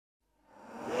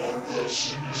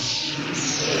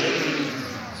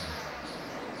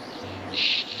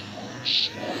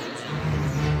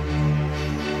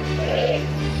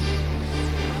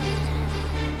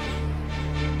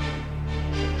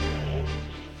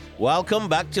Welcome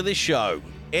back to the show.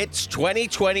 It's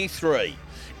 2023.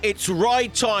 It's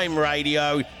Ride Time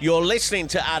Radio. You're listening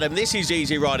to Adam. This is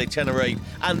Easy Rider Tenerife,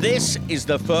 and this is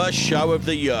the first show of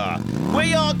the year.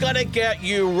 We are going to get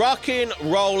you rocking,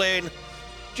 rolling.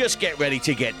 Just get ready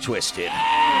to get twisted.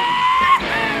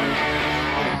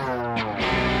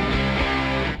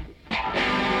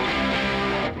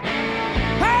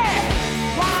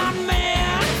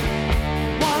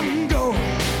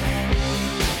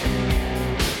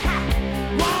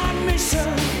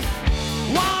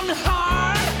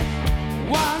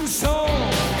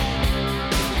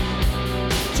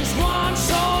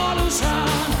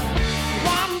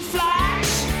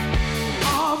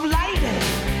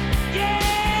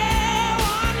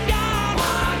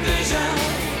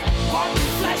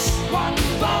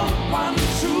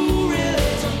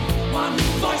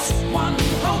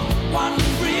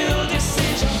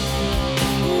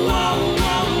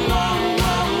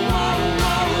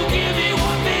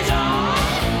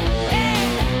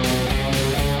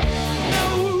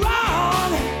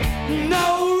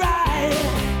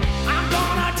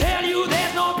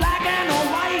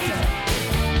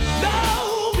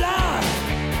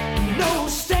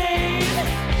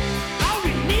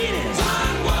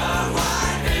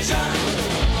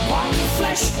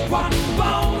 One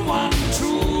bone, one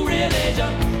true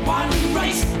religion, one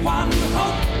race, one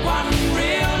hope, one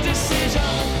real decision.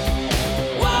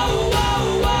 Whoa,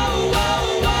 whoa, whoa,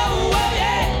 whoa, whoa, whoa,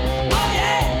 yeah, oh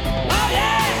yeah, oh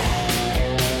yeah.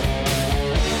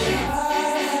 I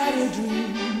had a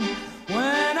dream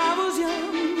when I was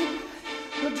young,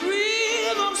 a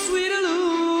dream of sweet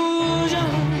illusion,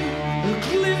 a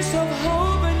glimpse of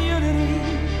hope and unity,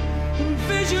 and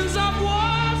visions of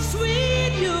one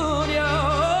sweet union.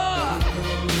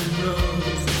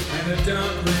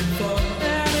 Down rainfall.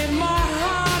 And in my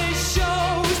heart it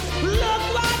shows. Look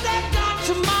what they've done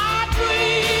to my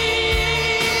dream.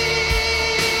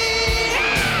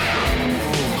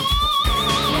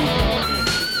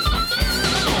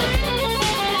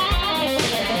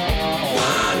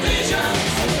 One vision.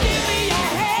 Give me your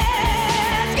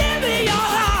hands, give me your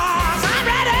hearts. I'm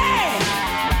ready.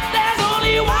 There's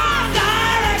only one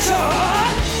direction,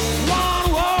 one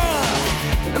world,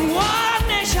 and one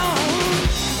nation.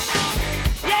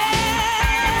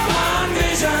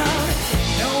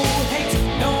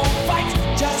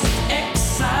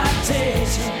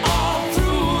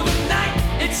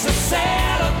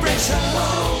 Celebration.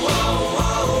 Whoa, whoa,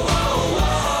 whoa, whoa,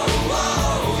 whoa,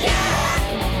 whoa, yeah.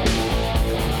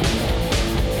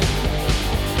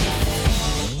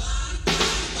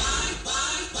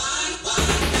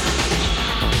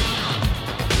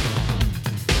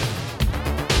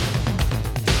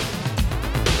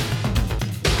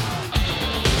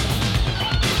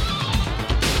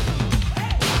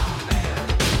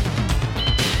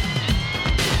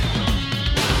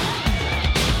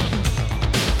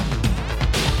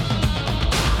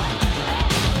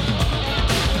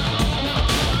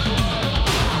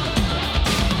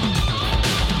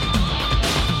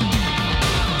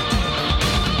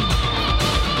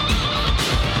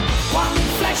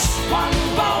 One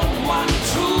bone, one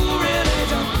true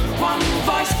religion, one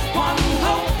voice, one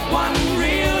hope, one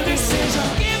real decision.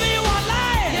 Give me one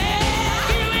life,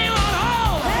 yeah. Give me one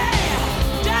hope, hey.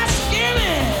 Just give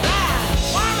me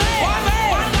one way, one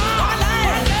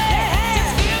life, yeah.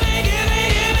 Just give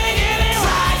me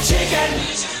fried chicken.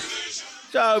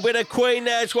 So, with a Queen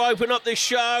there to open up the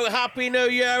show. Happy New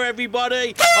Year,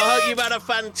 everybody. I hope you've had a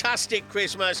fantastic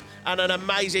Christmas and an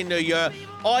amazing New Year.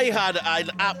 I had an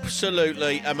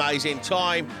absolutely amazing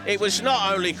time. It was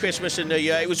not only Christmas and New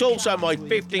Year, it was also my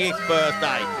 50th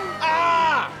birthday.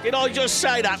 Did I just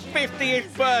say that?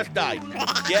 50th birthday.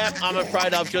 Yeah, I'm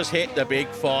afraid I've just hit the big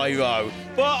 5-0.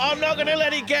 But I'm not going to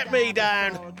let it get me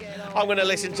down. I'm going to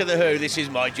listen to The Who. This is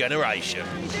My Generation.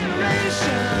 This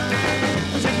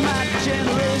is my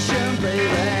generation, baby.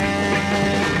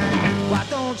 Why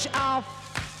don't you all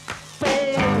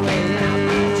fade away?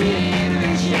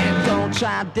 Don't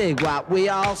try to dig what we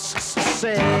all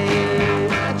say. I'm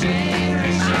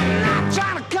not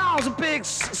trying to cause a big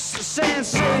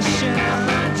sensation.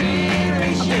 I'm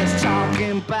just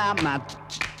talking about my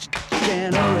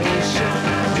generation.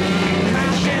 My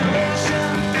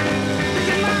generation. This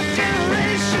is my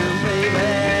generation,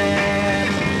 baby.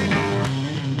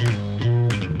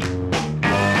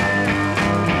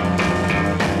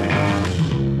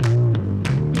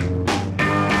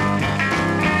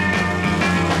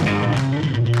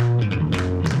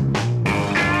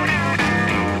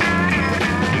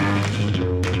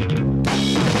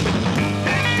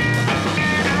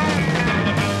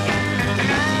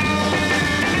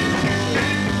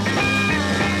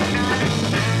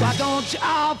 watch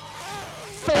all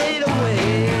fade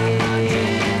away.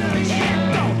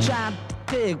 Don't try to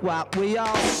dig what we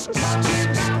all say.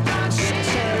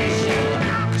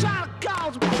 Try to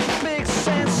cause a big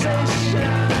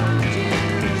sensation.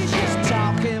 Just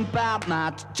talking about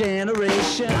my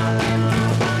generation.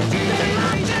 This is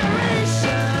my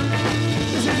generation.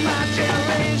 This is my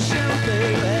generation,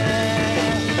 baby.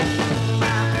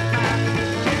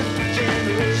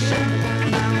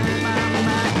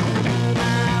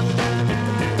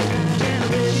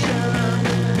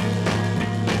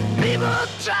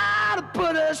 Try to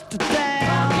put us to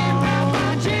down.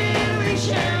 My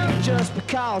generation. Just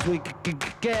because we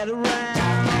get around.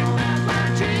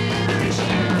 My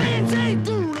generation. Things they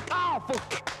do look awful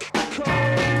cold.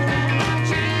 My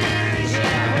generation.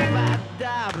 I hope I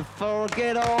die before I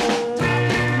get old.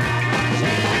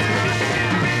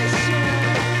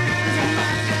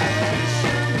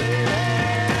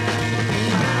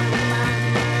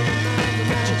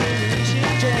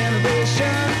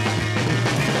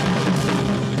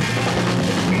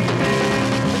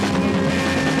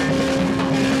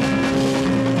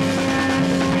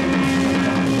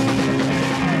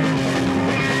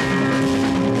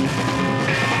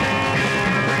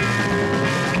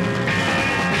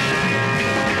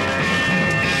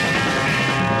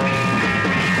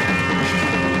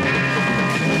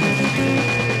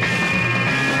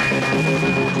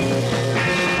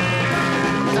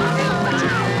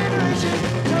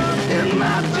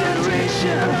 My generation.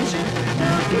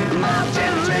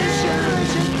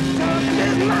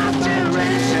 My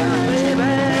generation, baby.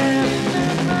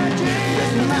 My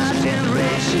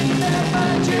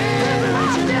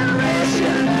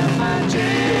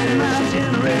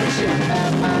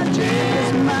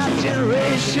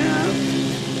generation.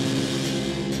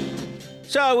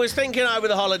 So I was thinking over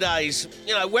the holidays,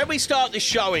 you know, when we start the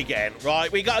show again,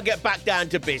 right, we got to get back down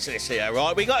to business here,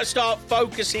 right? We got to start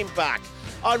focusing back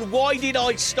on why did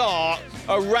I start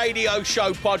a radio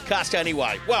show podcast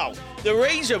anyway? Well, the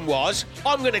reason was,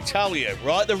 I'm going to tell you,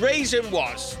 right? The reason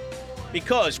was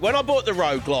because when I bought the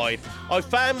Road Glide, I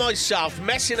found myself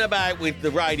messing about with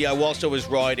the radio whilst I was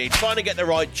riding, trying to get the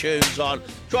right tunes on,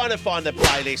 trying to find the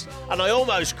playlist, and I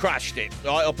almost crashed it,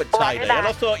 right, up at Taylor. And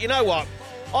I thought, you know what?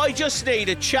 I just need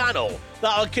a channel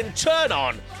that I can turn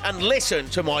on and listen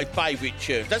to my favourite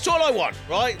tunes. That's all I want,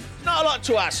 right? Not a lot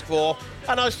to ask for.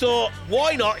 And I thought,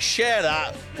 why not share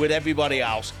that with everybody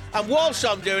else? And whilst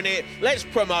I'm doing it, let's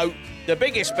promote the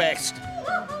biggest, best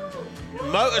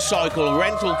motorcycle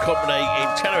rental company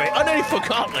in Tenerife. I nearly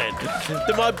forgot then.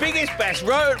 My biggest, best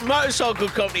motorcycle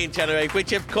company in Tenerife,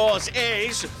 which of course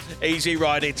is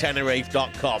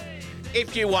EasyRiderTenerife.com.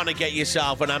 If you want to get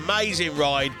yourself an amazing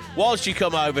ride whilst you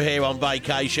come over here on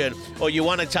vacation, or you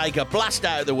want to take a blast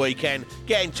out of the weekend,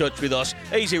 get in touch with us.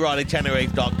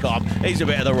 EasyRiderTenerife.com. Here's a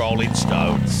bit of the Rolling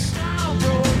Stones.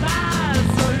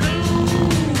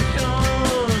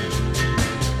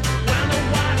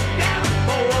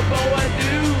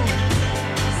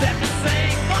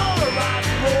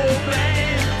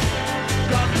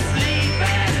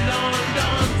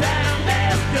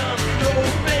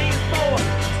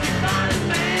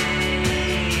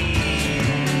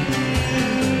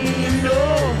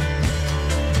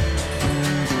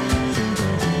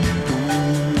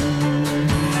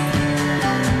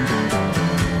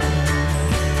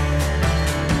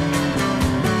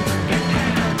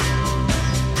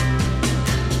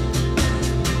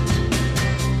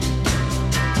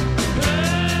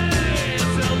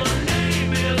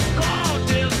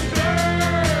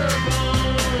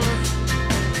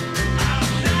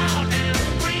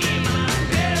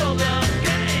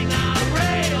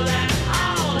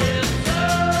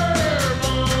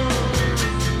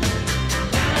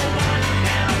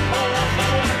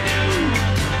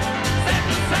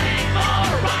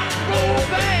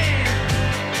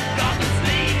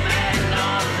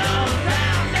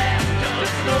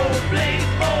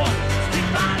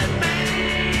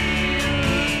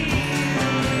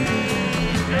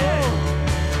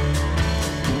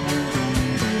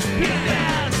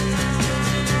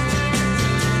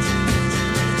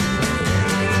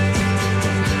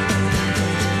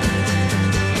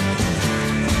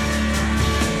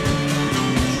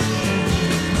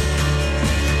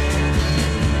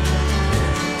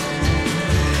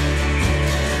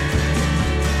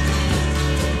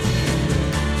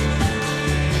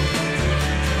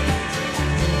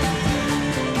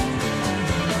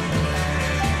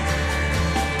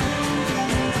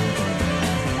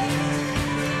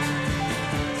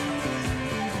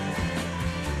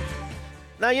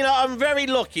 Now, you know, I'm very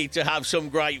lucky to have some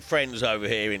great friends over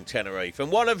here in Tenerife,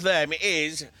 and one of them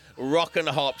is Rock and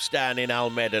Hops down in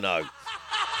Almedano.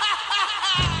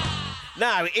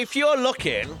 Now, if you're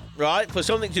looking, right, for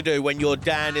something to do when you're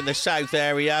down in the south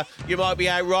area, you might be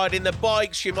out riding the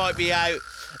bikes, you might be out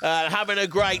having a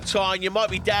great time, you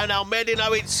might be down El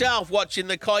Medino itself watching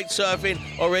the kite surfing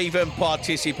or even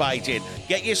participating.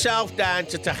 Get yourself down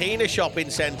to Tahina Shopping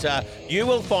Centre. You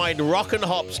will find Rock and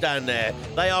Hops down there.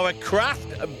 They are a craft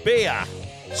beer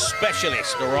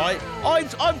specialist, all right?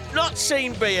 I've not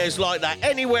seen beers like that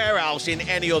anywhere else in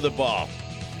any other bar.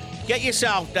 Get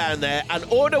yourself down there and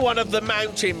order one of the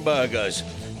mountain burgers.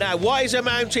 Now, why is a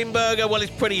mountain burger? Well,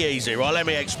 it's pretty easy, right? Let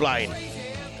me explain.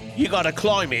 You got to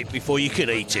climb it before you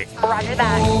can eat it. Roger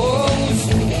that.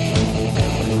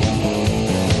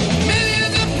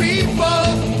 Millions of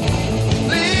people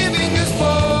living as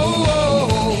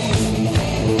foes.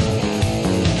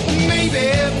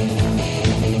 Maybe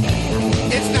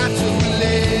it's not too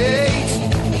late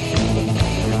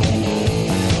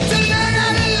to learn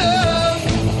how to love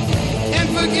and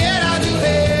forget how to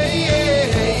hate.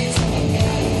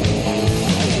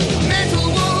 Mental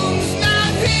wounds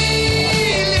not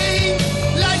healing,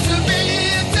 life's a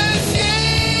bitter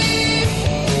shame.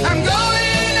 I'm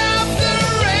going off the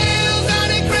rails on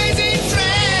a crazy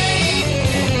train.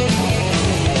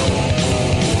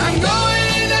 I'm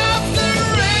going off the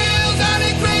rails on a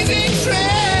crazy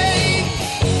train.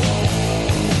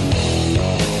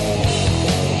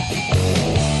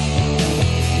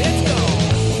 Let's go.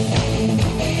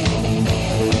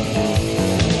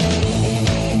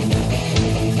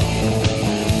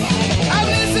 I've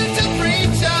listened to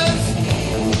preachers,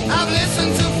 I've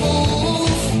listened to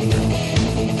fools,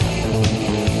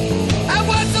 I've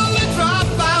watched all the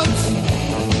dropouts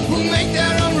who make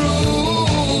their own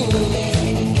rules.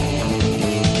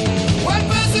 One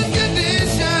person's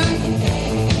conditioned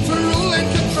to rule and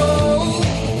control.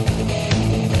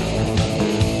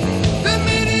 The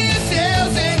media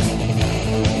sells it,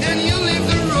 and you live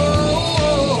the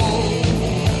role.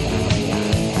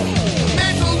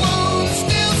 Mental wounds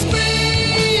still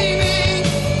screaming,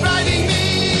 driving me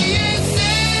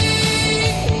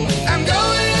insane. I'm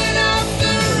going off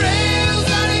the rails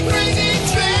on a crazy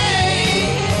train.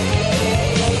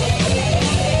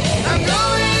 I'm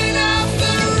going off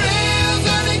the rails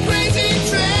on a crazy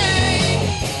train.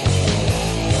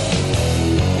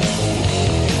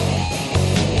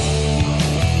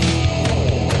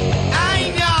 I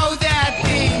know that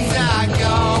things are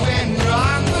going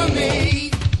wrong for me.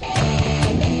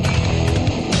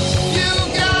 You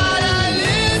gotta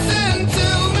listen to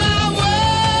my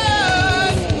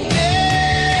words.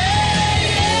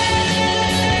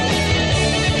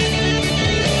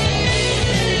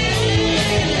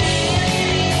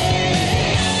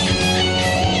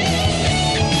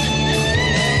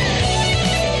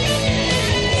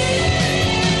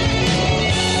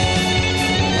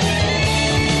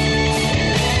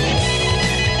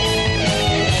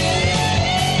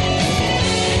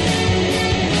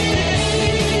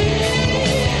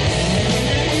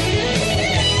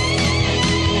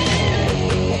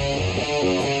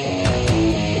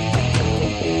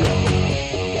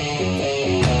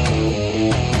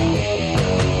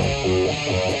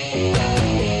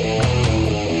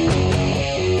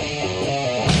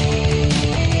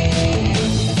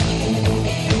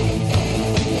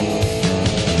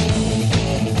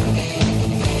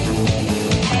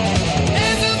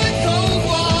 End of the Cold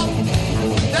War,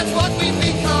 that's what we've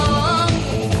become.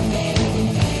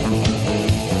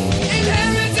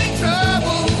 Inheriting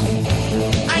troubles,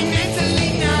 I'm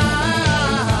mentally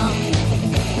numb.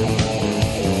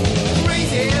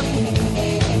 Crazy,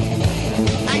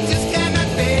 I just cannot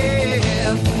bear.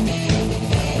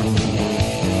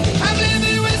 I'm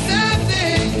living with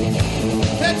something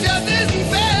that just isn't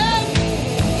fair.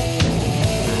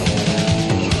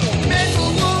 Mental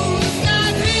wounds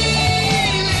not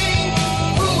healing,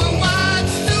 who and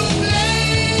what's to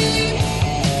blame?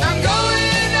 I'm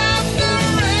going off the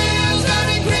rails on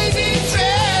a crazy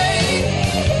train.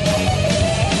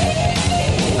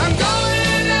 I'm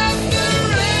going off the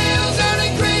rails on a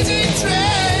crazy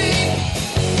train.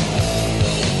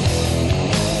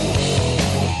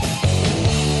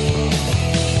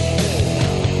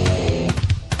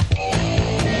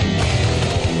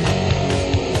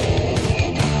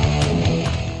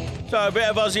 So a bit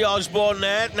of Ozzy Osbourne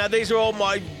there. Now, these are all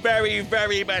my very,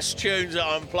 very best tunes that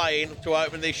I'm playing to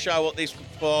open this show up this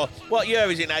for. What year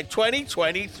is it now?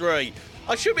 2023.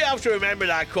 I should be able to remember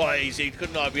that quite easy,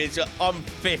 couldn't I? Because I'm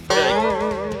 50.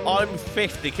 I'm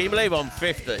 50. Can you believe I'm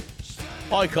 50?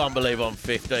 I can't believe I'm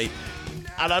 50.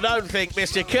 And I don't think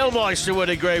Mr. Kilmeister would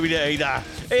agree with it either.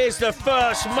 Here's the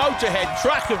first Motorhead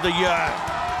track of the year.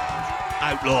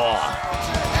 Outlaw.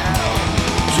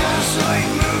 Just like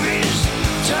movies,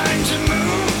 time to move.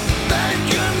 That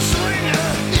gunslinger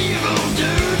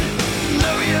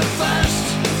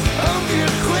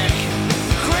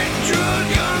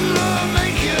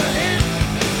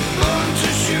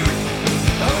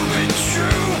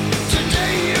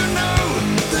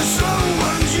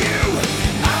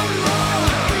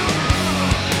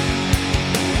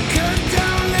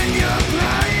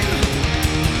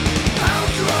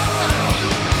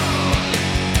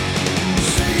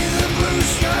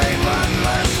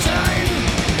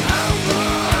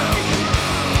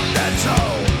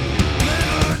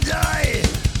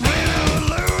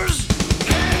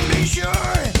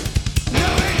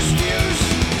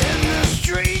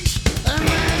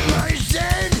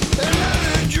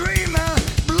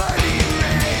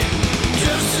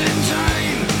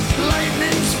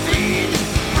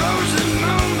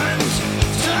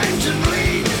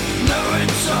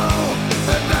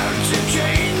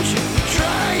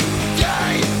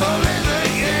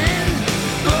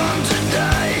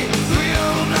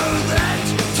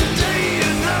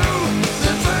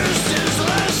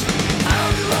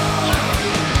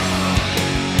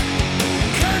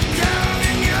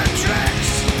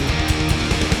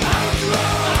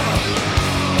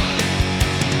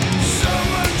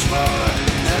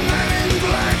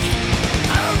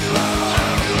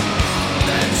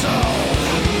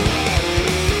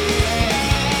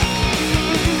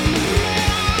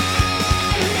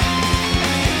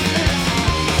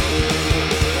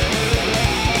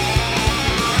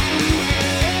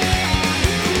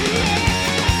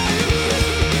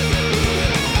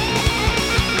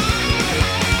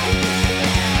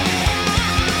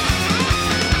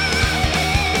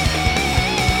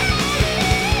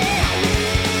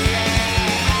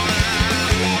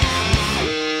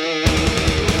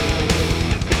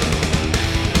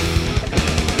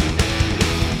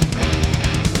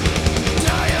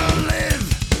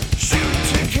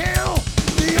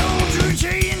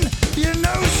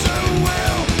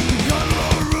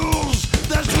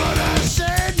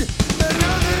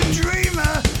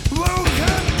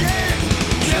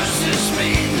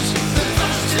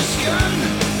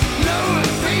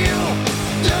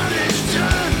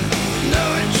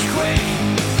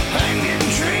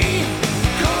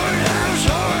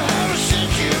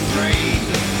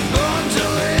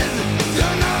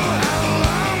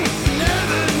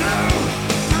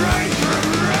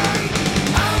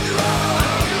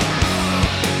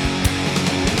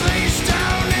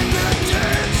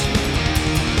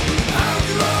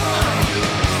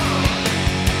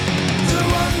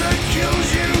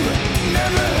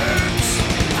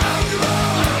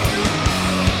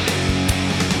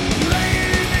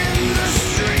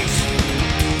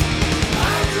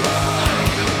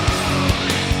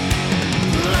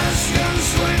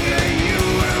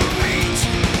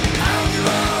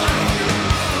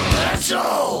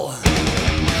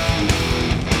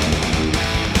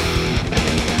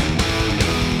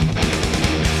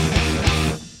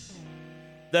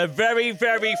the very,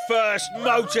 very first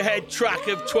Motorhead track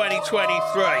of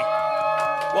 2023.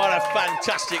 What a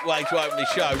fantastic way to open the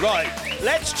show. Right,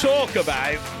 let's talk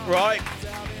about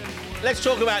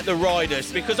the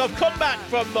riders, because I've come back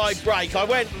from my break.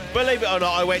 Believe it or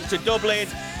not, I went to Dublin,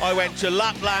 I went to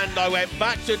Lapland, I went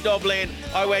back to Dublin,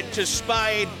 I went to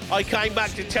Spain, I came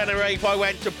back to Tenerife, I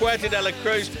went to Puerto de la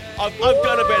Cruz. I've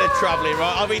done a bit of travelling,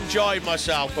 right? I've enjoyed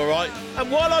myself, all right?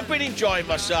 And while I've been enjoying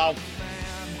myself,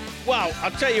 well, I'll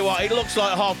tell you what, it looks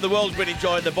like half the world's been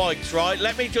enjoying the bikes, right?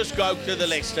 Let me just go to the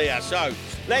list here. So,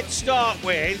 let's start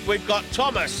with, we've got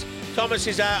Thomas. Thomas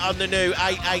is out on the new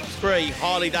 883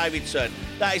 Harley Davidson.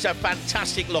 That is a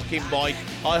fantastic looking bike.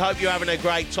 I hope you're having a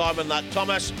great time on that,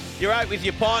 Thomas. You're out with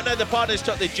your partner. The partner's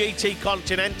took the GT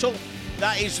Continental.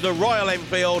 That is the Royal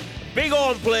Enfield. Big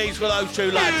horn, please, for those two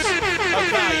lads.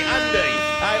 Okay,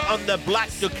 Andy, out on the black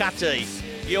Ducati.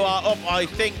 You are up, I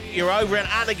think, you're over in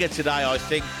Anaga today, I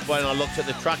think, when I looked at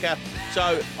the tracker.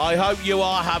 So I hope you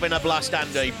are having a blast,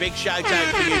 Andy. Big shout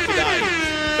out for you today.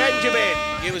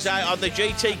 Benjamin, you was out on the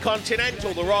GT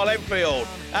Continental, the Royal Enfield,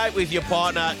 out with your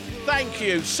partner. Thank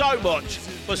you so much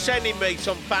for sending me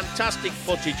some fantastic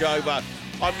footage over.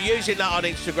 I'm using that on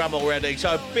Instagram already,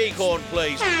 so big horn,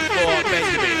 please, for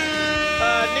Benjamin.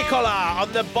 Nicola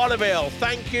on the Bonneville,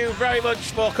 thank you very much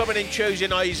for coming and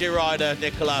choosing Easy Rider,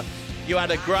 Nicola. You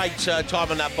had a great time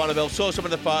on that Bonneville. Saw some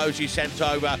of the photos you sent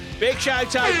over. Big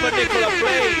shout out for Nicola,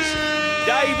 please.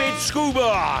 David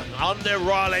Scuba on the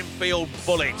Royal Enfield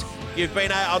Bullet. You've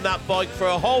been out on that bike for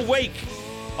a whole week.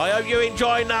 I hope you're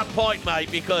enjoying that bike,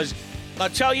 mate, because I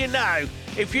tell you now,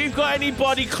 if you've got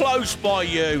anybody close by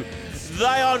you,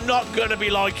 they are not going to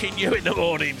be liking you in the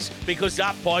mornings, because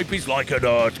that pipe is like an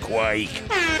earthquake.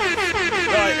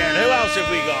 Right then, who else have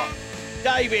we got?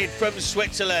 David from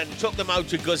Switzerland took the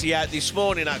Motor Guzzi out this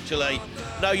morning, actually.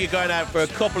 Know you're going out for a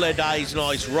couple of days,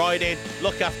 nice riding.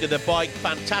 Look after the bike.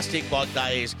 Fantastic bike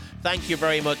that is. Thank you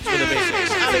very much for the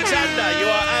business. Alexander, you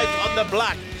are out on the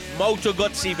black Motor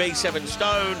Guzzi V7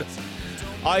 Stone.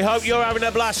 I hope you're having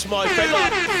a blast, my friend. Look,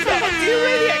 do you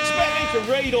really expect me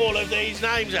to read all of these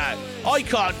names out? I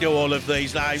can't do all of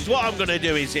these names. What I'm going to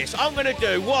do is this. I'm going to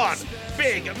do one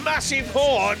big, massive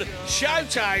horn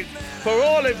shout out for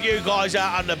all of you guys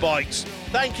out on the bikes.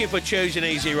 Thank you for choosing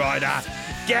Easy Rider.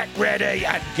 Get ready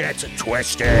and get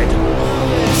twisted.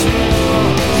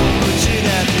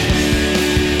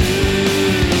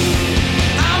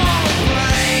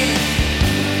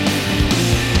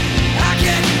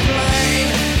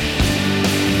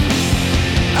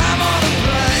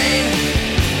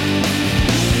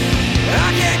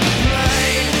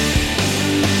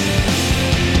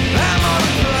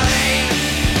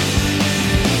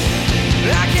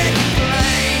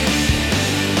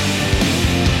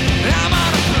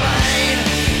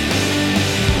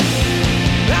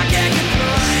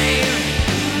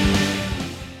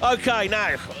 Okay,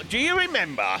 now, do you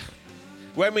remember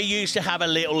when we used to have a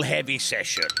little heavy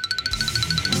session?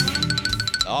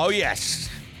 Oh, yes.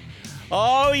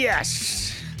 Oh,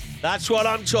 yes. That's what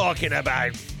I'm talking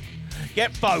about.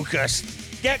 Get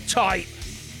focused, get tight,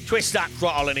 twist that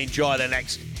throttle and enjoy the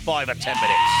next 5 or 10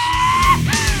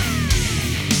 minutes.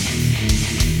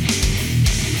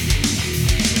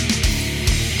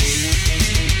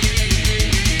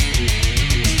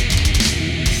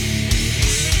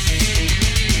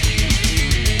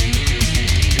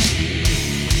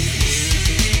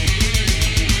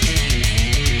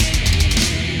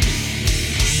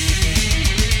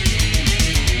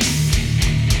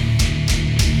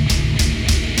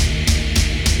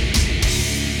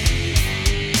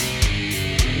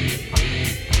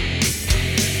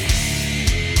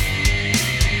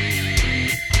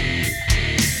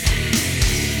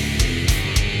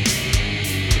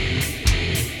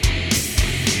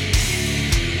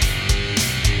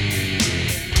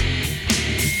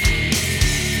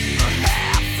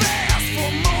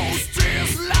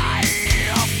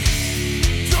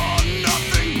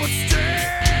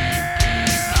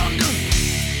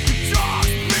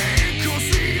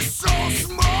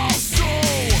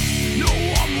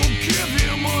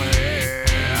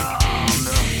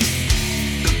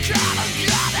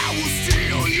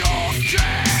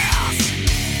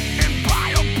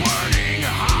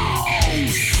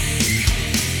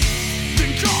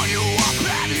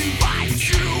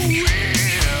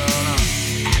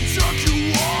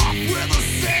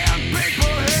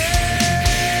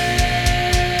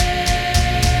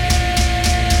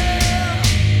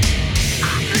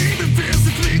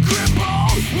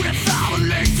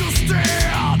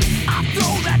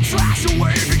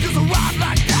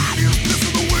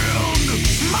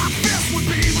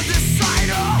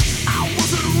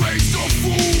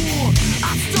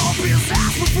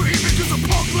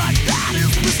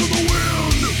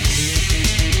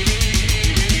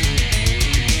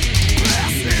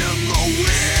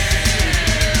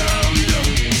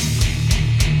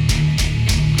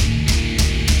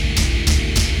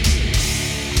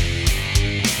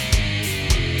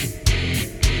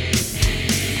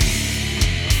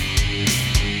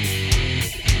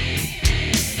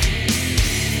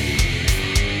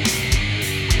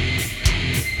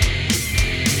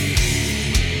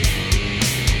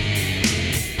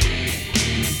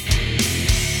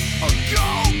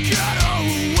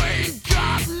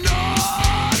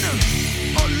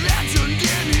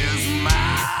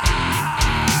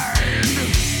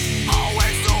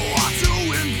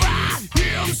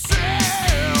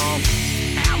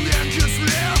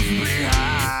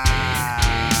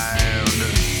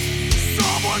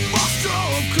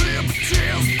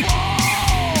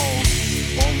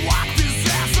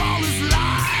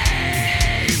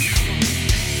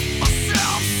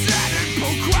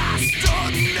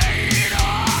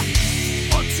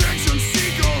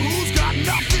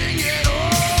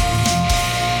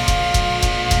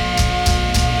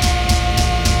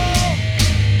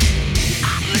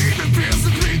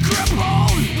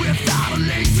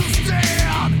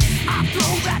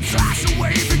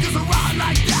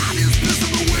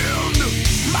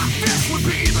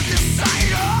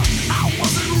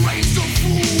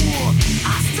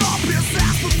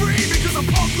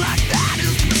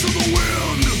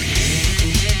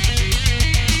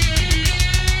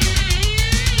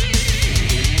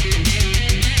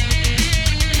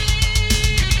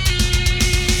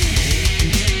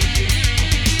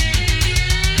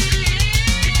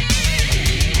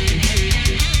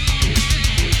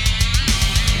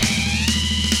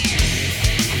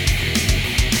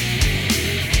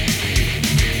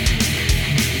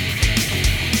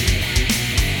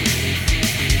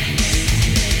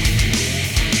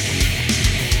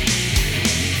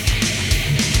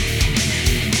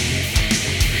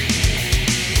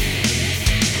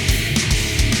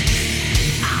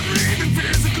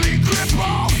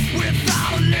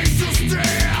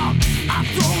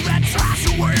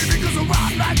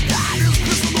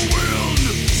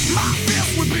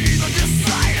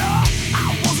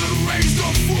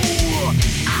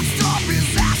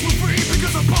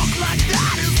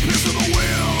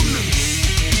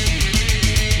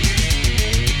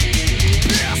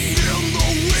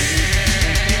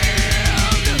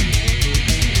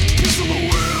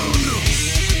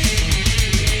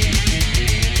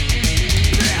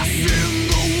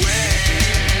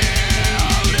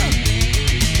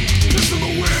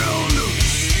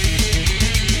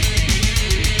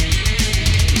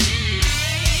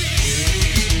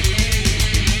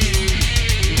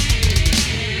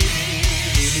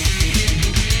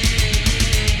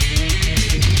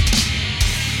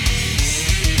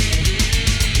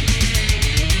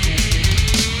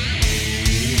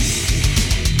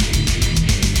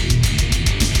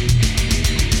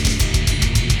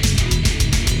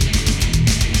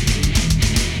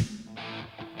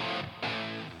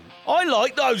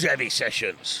 like those heavy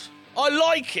sessions. I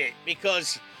like it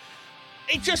because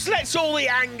it just lets all the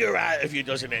anger out of you,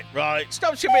 doesn't it? Right?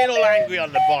 Stops you being all angry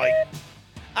on the bike.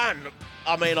 And,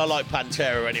 I mean, I like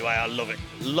Pantera anyway. I love it.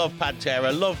 Love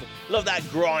Pantera. Love that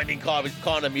grinding kind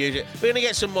of music. We're going to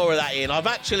get some more of that in. I've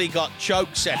actually got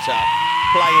Choke Setter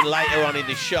playing later on in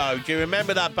the show. Do you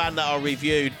remember that band that I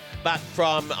reviewed back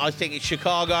from, I think it's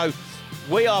Chicago?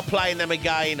 We are playing them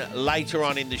again later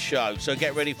on in the show, so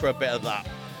get ready for a bit of that.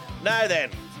 Now then.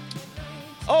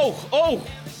 Oh,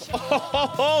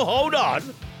 hold on.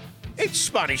 It's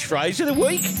Spanish phrase of the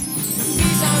week.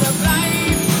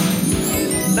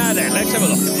 Now then, let's have a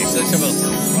look at this.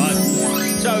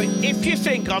 Right. So, if you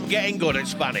think I'm getting good at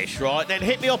Spanish, right, then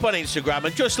hit me up on Instagram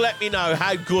and just let me know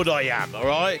how good I am, all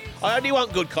right? I only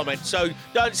want good comments, so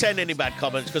don't send any bad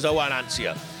comments because I won't answer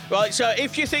you. Right, so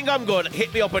if you think I'm good,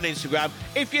 hit me up on Instagram.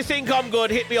 If you think I'm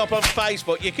good, hit me up on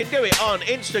Facebook. You can do it on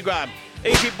Instagram,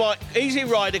 Easy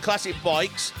Rider Classic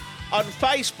Bikes. On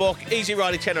Facebook, Easy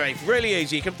Rider Tenerife. Really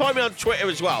easy. You can find me on Twitter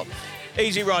as well.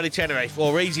 Easy Rider Tenerife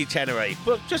or Easy Tenerife.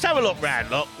 But just have a look round,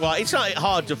 look. Right, it's not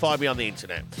hard to find me on the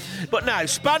internet. But now,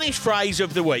 Spanish phrase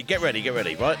of the week. Get ready,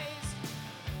 right?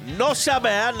 No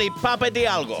saber ni papa de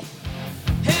algo.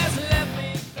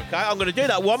 Okay, I'm going to do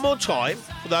that one more time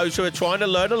for those who are trying to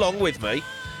learn along with me.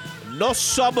 No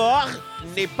saber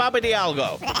ni papa de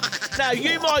algo. Now,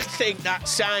 you might think that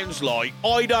sounds like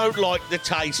I don't like the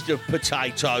taste of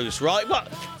potatoes, right? But,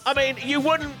 I mean, you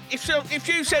wouldn't... If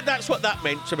you said that's what that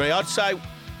meant to me, I'd say,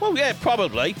 well, yeah,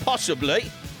 probably, possibly.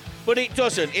 But it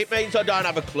doesn't. It means I don't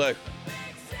have a clue.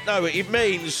 No, it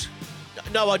means...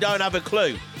 No, I don't have a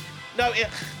clue. No,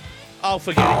 I'll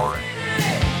forget it.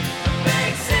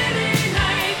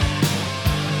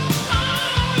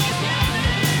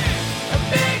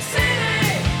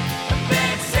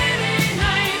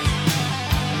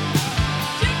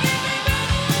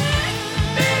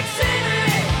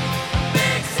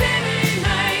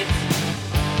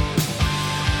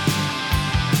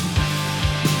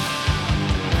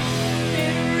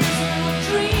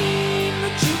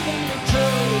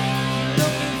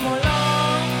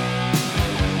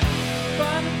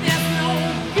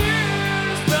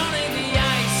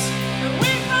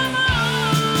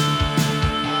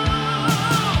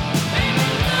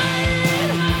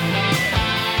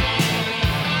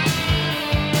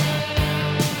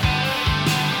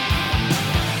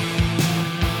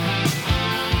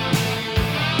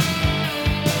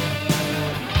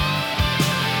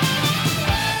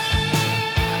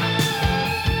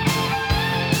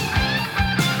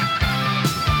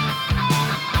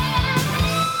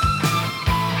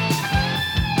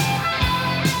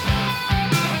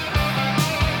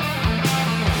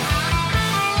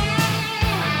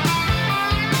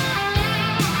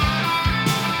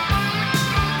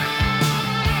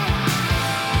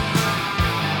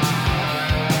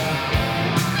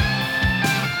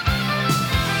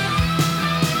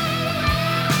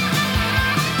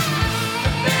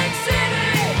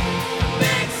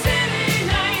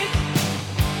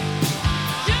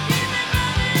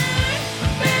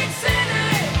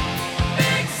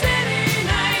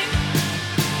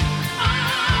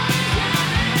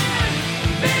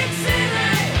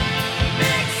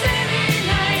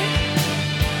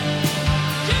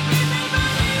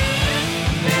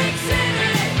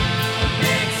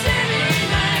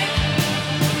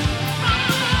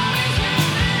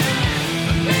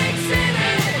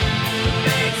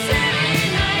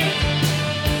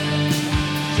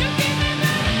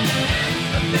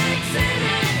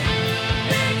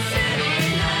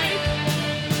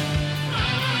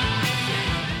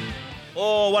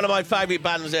 One of my favourite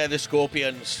bands there, the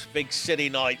Scorpions, Big City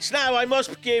Nights. Now, I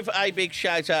must give a big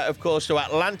shout out, of course, to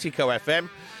Atlantico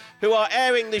FM, who are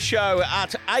airing the show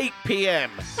at 8 p.m.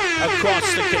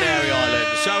 across the Canary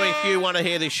Islands. So if you want to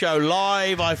hear the show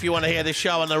live, or if you want to hear the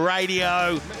show on the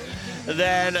radio,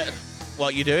 then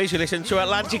what you do is you listen to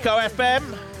Atlantico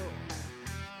FM.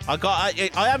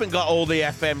 I haven't got all the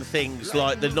FM things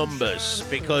like the numbers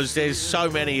because there's so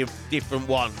many different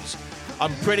ones.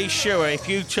 I'm pretty sure if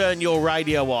you turn your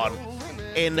radio on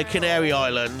in the Canary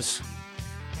Islands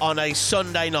on a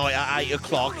Sunday night at 8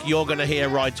 o'clock, you're going to hear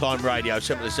Ride Time Radio,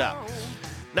 simple as that.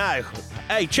 Now,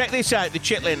 hey, check this out, the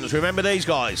Chitlins. Remember these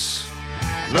guys?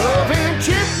 Loving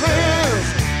chitlins,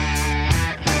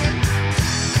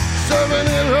 serving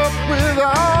it up with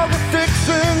all the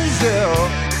fixings, yeah.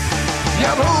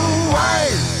 Yellow,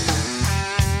 white,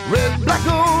 red, black,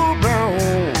 or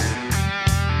brown.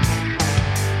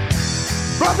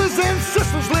 Brothers and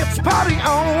sisters, let's party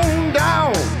on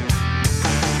down.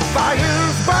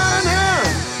 Fire's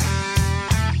burning,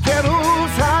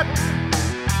 kettle's hot.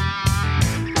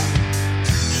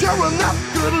 Sure sure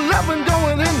enough, good loving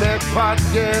going in that pot,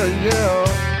 yeah, yeah.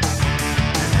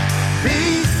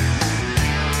 Peace,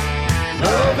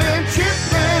 love, and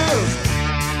chitlins.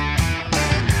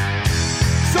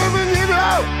 Serving it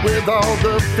out with all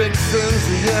the fixings,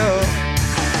 yeah.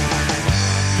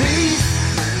 Peace,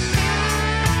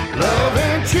 love,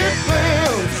 and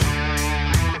chitlins.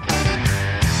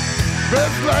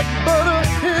 Bread's like butter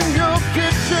in your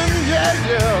kitchen, yeah,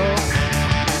 yeah.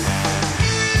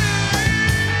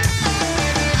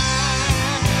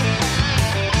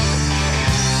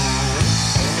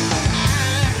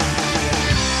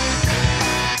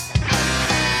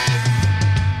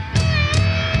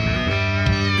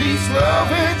 Peace,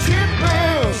 love, and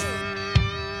chitlins.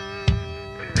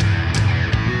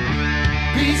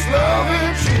 Peace, love,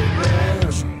 and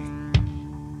chitlins.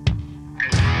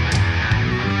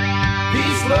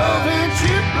 Peace, love, and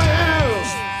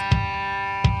chitlins.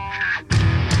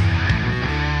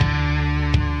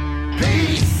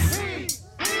 Peace.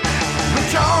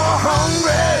 Rich or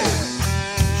hungry,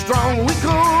 strong, weak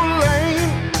or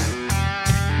lame.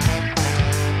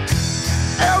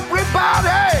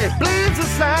 Everybody bleeds the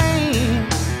same.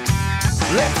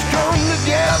 Let's come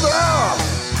together.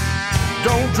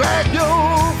 Don't drag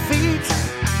your feet.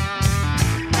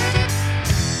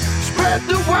 Spread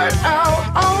the word out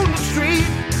on the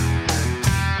street.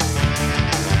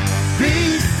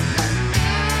 Peace,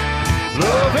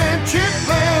 love, and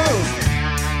chitlins.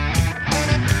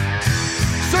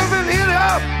 Serving it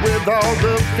up with all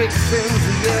the fixings,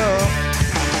 yeah.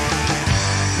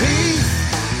 Peace,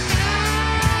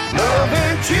 love,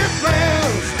 and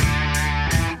chitlins.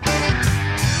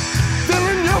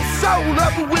 Filling your soul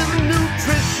up with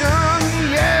nutrition,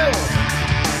 yeah.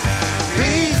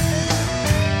 Peace,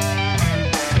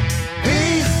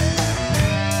 peace,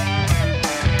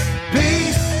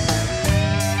 peace,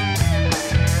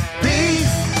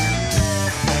 peace.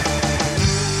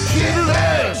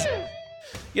 Chitlins.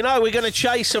 You know, we're going to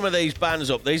chase some of these bands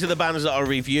up. These are the bands that I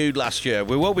reviewed last year.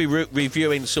 We will be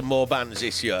reviewing some more bands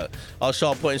this year. I'll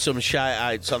start putting some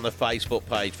shout-outs on the Facebook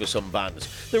page for some bands.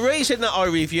 The reason that I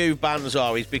review bands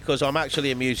is because I'm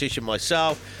actually a musician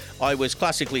myself. I was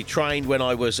classically trained when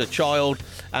I was a child,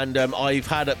 and I've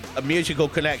had a musical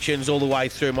connections all the way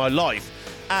through my life.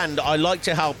 And I like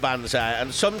to help bands out,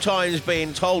 and sometimes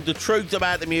being told the truth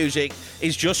about the music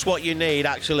is just what you need,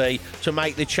 actually, to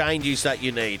make the changes that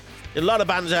you need. There are a lot of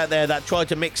bands out there that try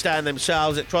to mix down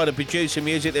themselves, that try to produce the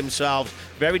music themselves.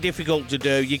 Very difficult to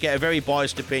do. You get a very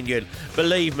biased opinion.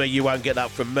 Believe me, you won't get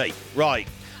that from me. Right.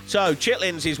 So,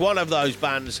 Chitlins is one of those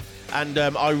bands, and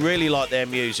I really like their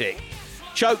music.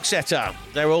 Chokesetter,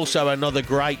 they're also another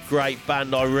great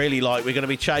band I really like. We're going to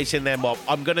be chasing them up.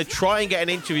 I'm going to try and get an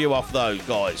interview off those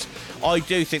guys. I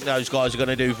do think those guys are going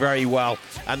to do very well,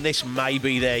 and this may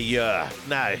be their year.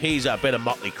 Now, here's a bit of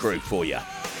Motley Crue for you.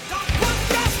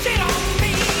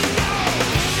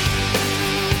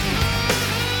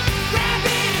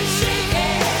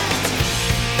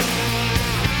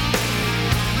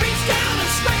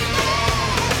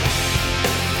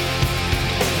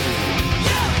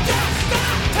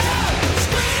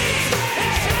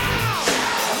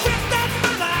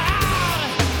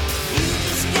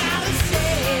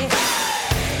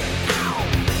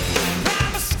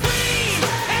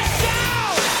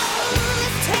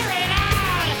 Tear it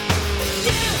out!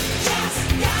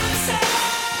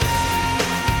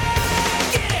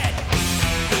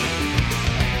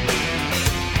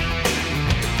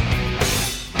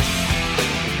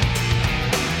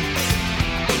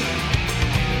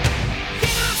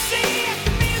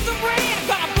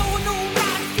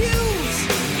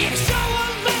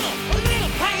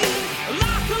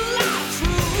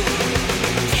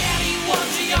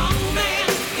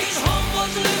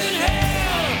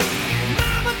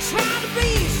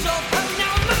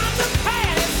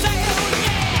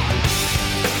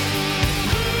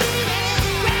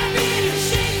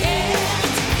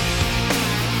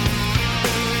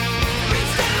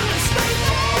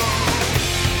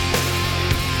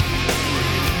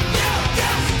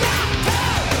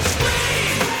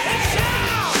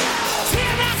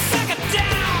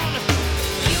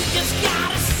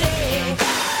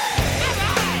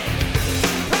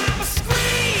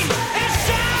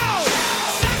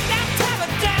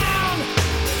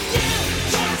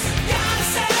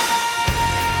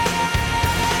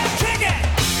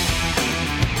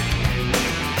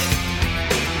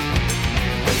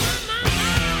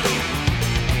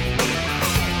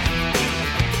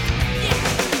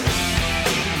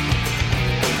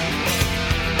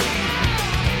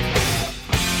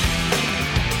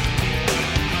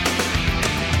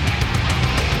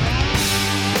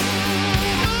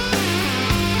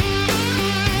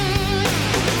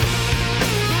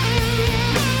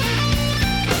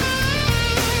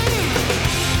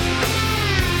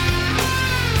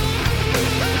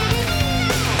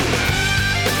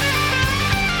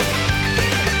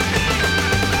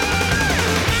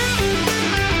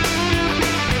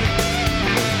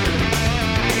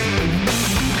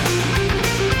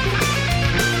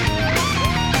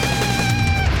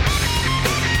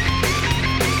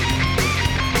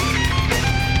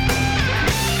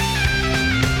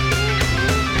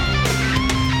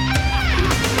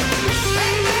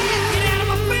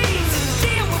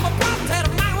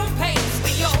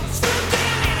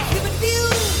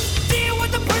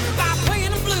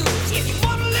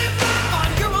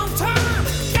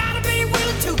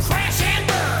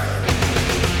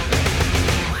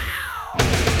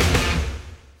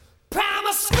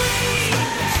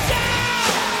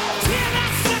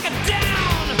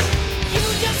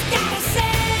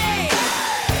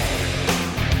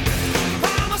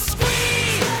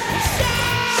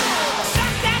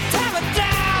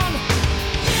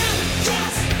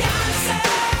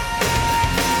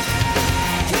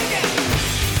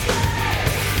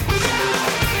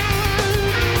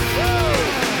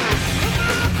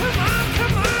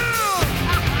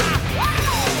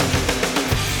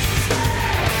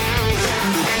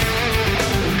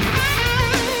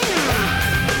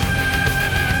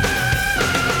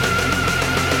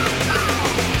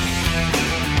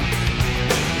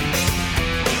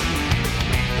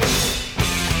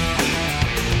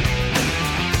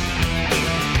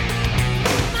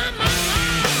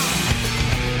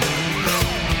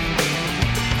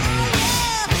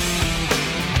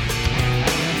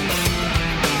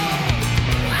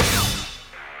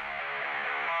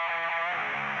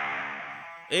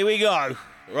 Here we go.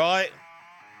 Right.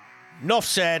 Enough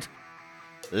said.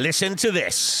 Listen to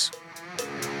this.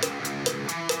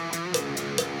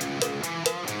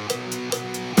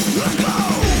 Let's go!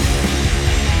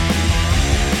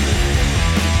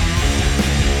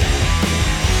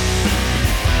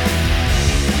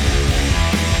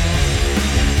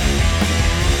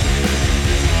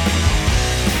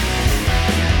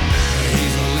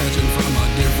 He's a legend from a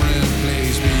different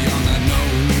place beyond that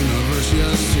known universe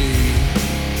you see.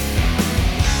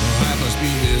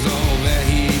 Hyperspeed is all that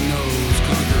he knows,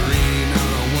 conquering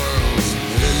outer worlds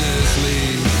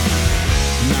endlessly.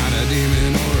 Not a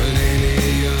demon or an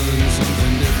alien,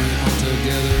 something different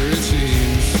altogether it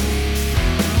seems.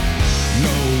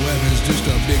 No weapons, just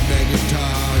a big bad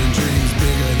guitar and dreams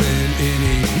bigger than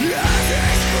any.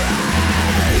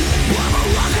 I'm a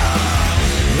rocker,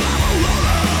 I'm a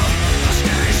roller, a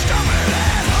steady stomping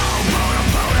at home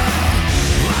motor.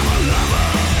 I'm a lover,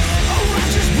 a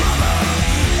righteous brother,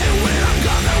 and when I'm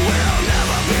gone there will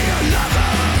never be another.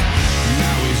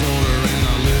 Now he's older and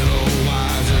a little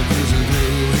wiser, cruising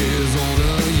through his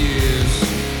older years,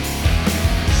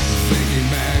 thinking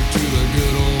back to the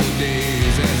good old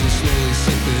days as he's slowly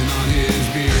sipping on his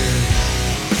beer.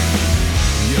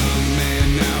 Young man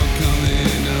now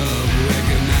coming up,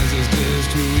 recognizes just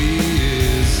who he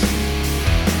is.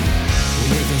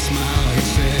 With a smile he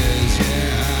says,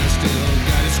 yeah, I still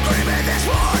got it screaming this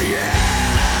for years.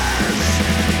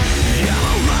 I'm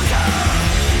a rocker,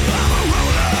 I'm a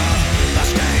roller, a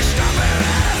steady stomping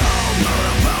at home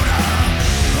motor.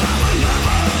 I'm a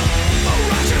lover, a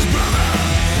righteous brother,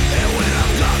 and when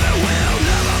I'm gone there will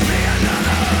never be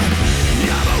another.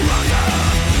 I'm a rocker,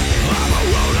 I'm a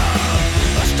roller,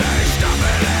 a steady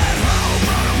stomping at home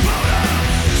motor.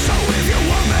 So if you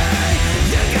want me,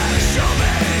 you gotta show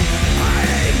me. I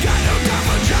ain't got no time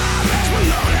for job that's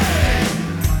baloney.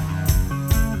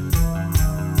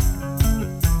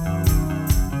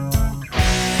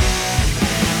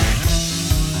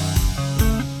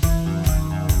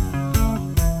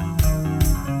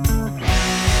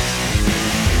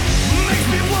 Makes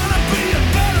me wanna be a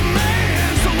better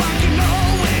man, so I can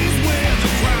always wear the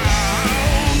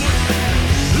crown.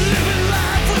 Living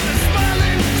life with a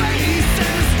smiling face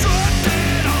and a strut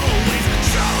that always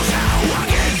shows how I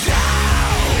get down.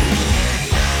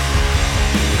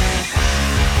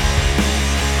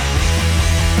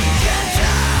 Get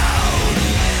down.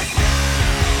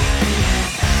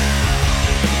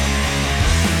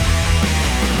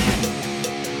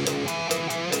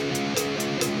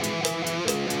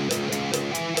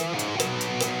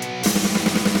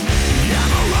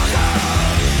 I'm a rocker,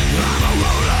 I'm a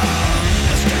roller,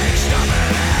 a steady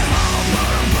stomping at home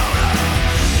motor.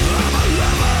 I'm a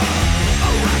lover, a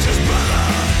righteous brother,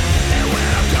 and when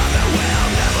I'm gone there will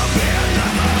never be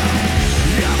another.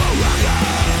 I'm a rocker,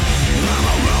 I'm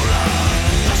a roller,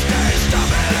 a steady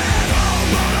stomping at home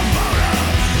motor.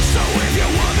 So if you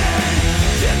want me,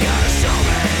 you gotta show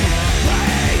me. I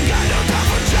ain't got no time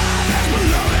for job that's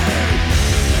baloney.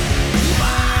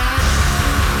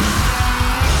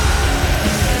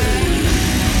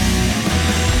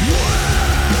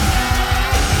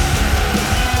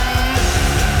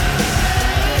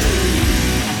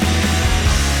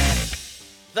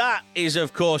 That is,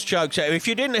 of course, Choke Set. If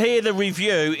you didn't hear the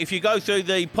review, if you go through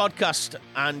the podcast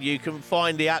and you can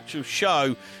find the actual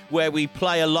show where we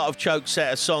play a lot of Choke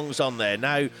Setter songs on there.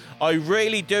 Now, I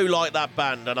really do like that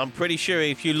band, and I'm pretty sure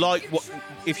if you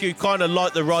kind of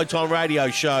like the Right On Radio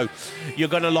show, you're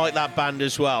going to like that band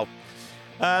as well.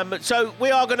 So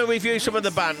we are going to review some of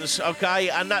the bands, okay,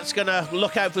 and that's going to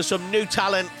look out for some new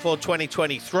talent for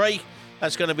 2023.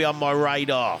 That's going to be on my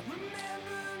radar.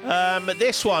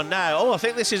 This one now, I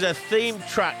think this is a theme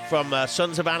track from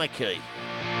Sons of Anarchy.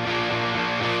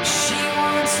 She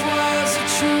once was a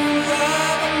true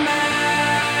love of mine.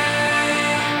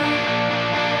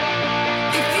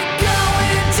 If you're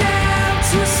going down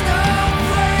to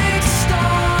snowflake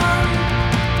storm,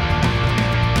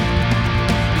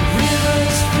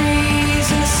 rivers freeze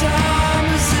and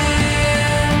summer's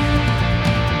in.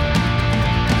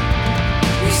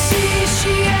 We see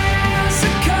she has a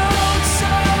coat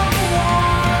so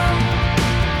warm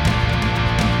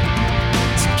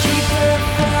to keep her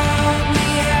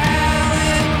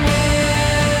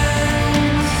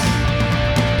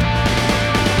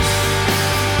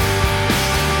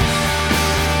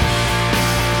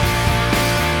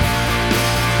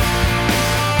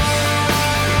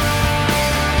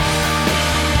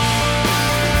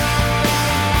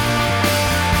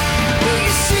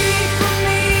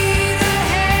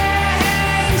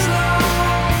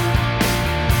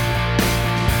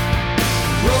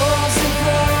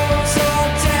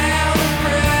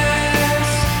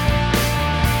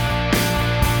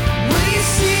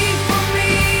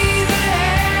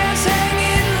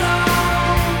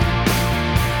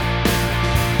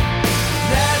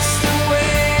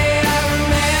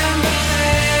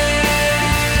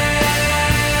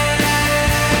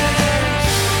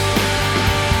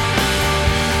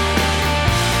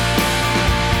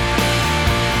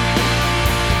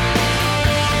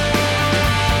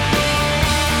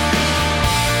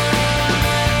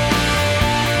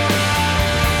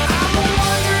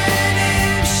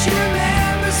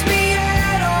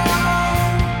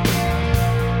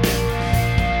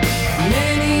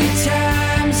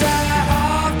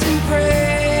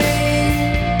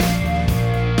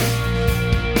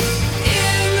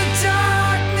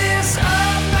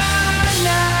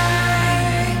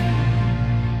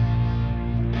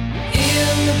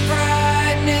the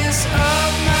brightness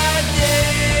of my day.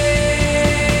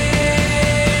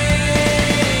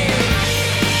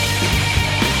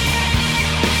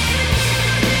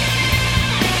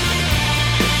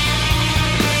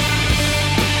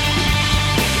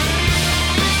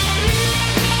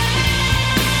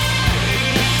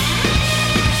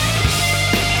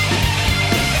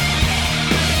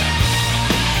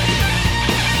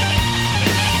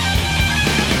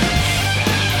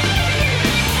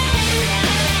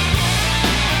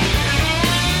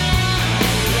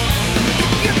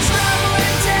 You're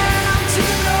traveling down to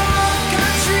the North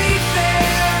Country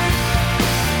Fair.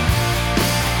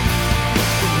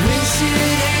 The wind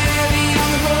sitting heavy on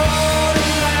the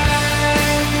borderline.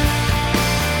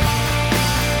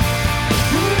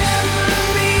 Remember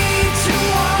me to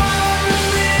one who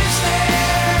lives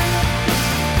there.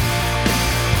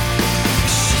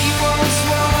 She once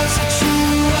was a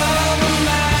true love of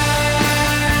mine.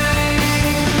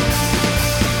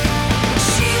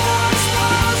 She once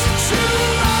was a true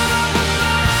love of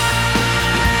mine.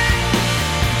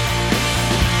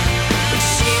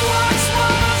 She once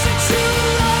was a true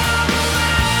love of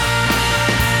mine.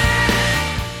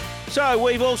 So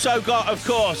we've also got, of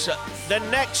course, the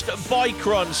next bike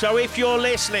run. So if you're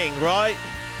listening, right,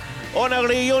 una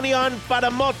reunión para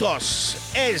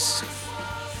motos es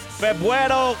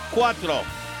Februero 4.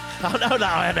 Oh, no,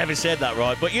 I never said that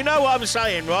right. But you know what I'm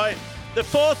saying, right? The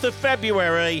 4th of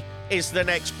February is the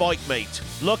next bike meet.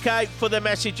 Look out for the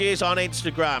messages on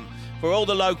Instagram. For all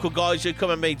the local guys who come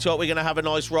and meet up, we're going to have a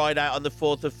nice ride out on the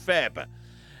 4th of Feb.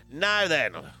 Now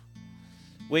then,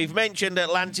 we've mentioned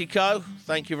Atlantico.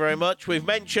 Thank you very much. We've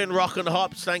mentioned Rock and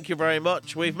Hops. Thank you very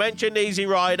much. We've mentioned Easy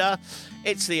Rider.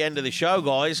 It's the end of the show,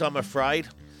 guys, I'm afraid.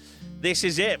 This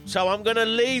is it. So I'm going to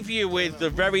leave you with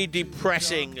the very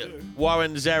depressing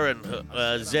Warren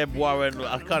Zevon. Zeb Warren.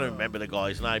 I can't remember the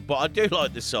guy's name, but I do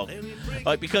like the song.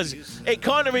 Because it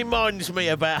kind of reminds me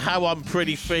about how I'm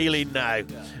pretty feeling now.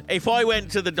 If I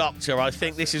went to the doctor, I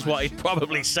think this is what he'd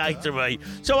probably say to me.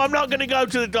 So I'm not going to go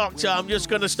to the doctor. I'm just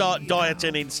going to start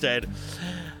dieting instead.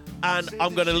 And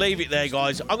I'm going to leave it there,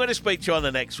 guys. I'm going to speak to you on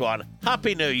the next one.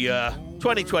 Happy New Year,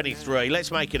 2023.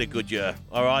 Let's make it a good year,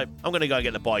 all right? I'm going to go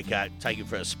get the bike out, take it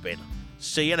for a spin.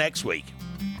 See you next week.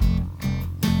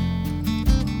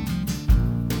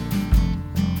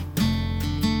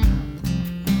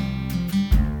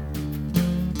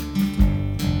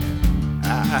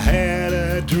 I had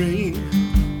a dream,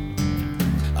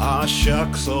 ah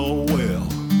shucks, oh well.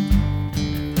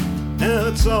 Now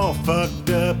it's all fucked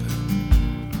up,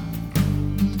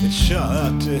 it's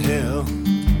shot to hell.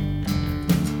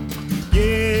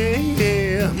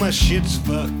 Yeah, my shit's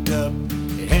fucked up.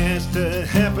 It has to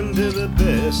happen to the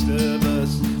best of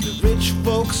us. The rich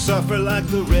folks suffer like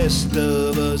the rest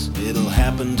of us. It'll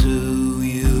happen to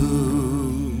you.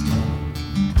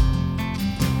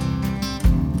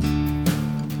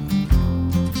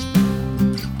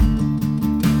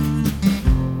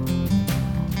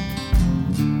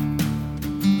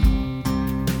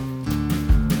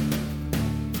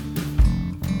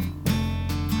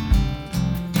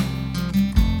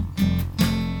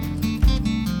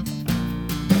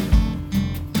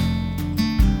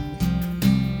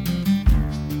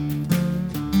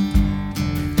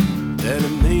 That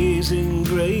amazing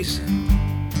grace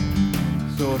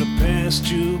sort of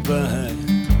passed you by.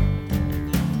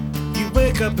 You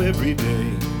wake up every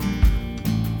day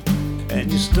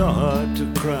and you start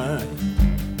to cry.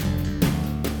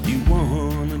 You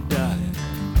wanna die,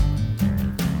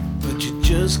 but you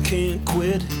just can't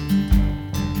quit.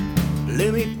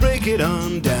 Let me break it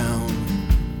on down.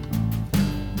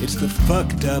 It's the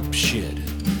fucked up shit.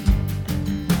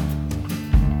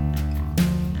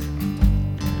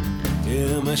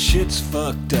 Yeah, my shit's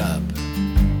fucked up.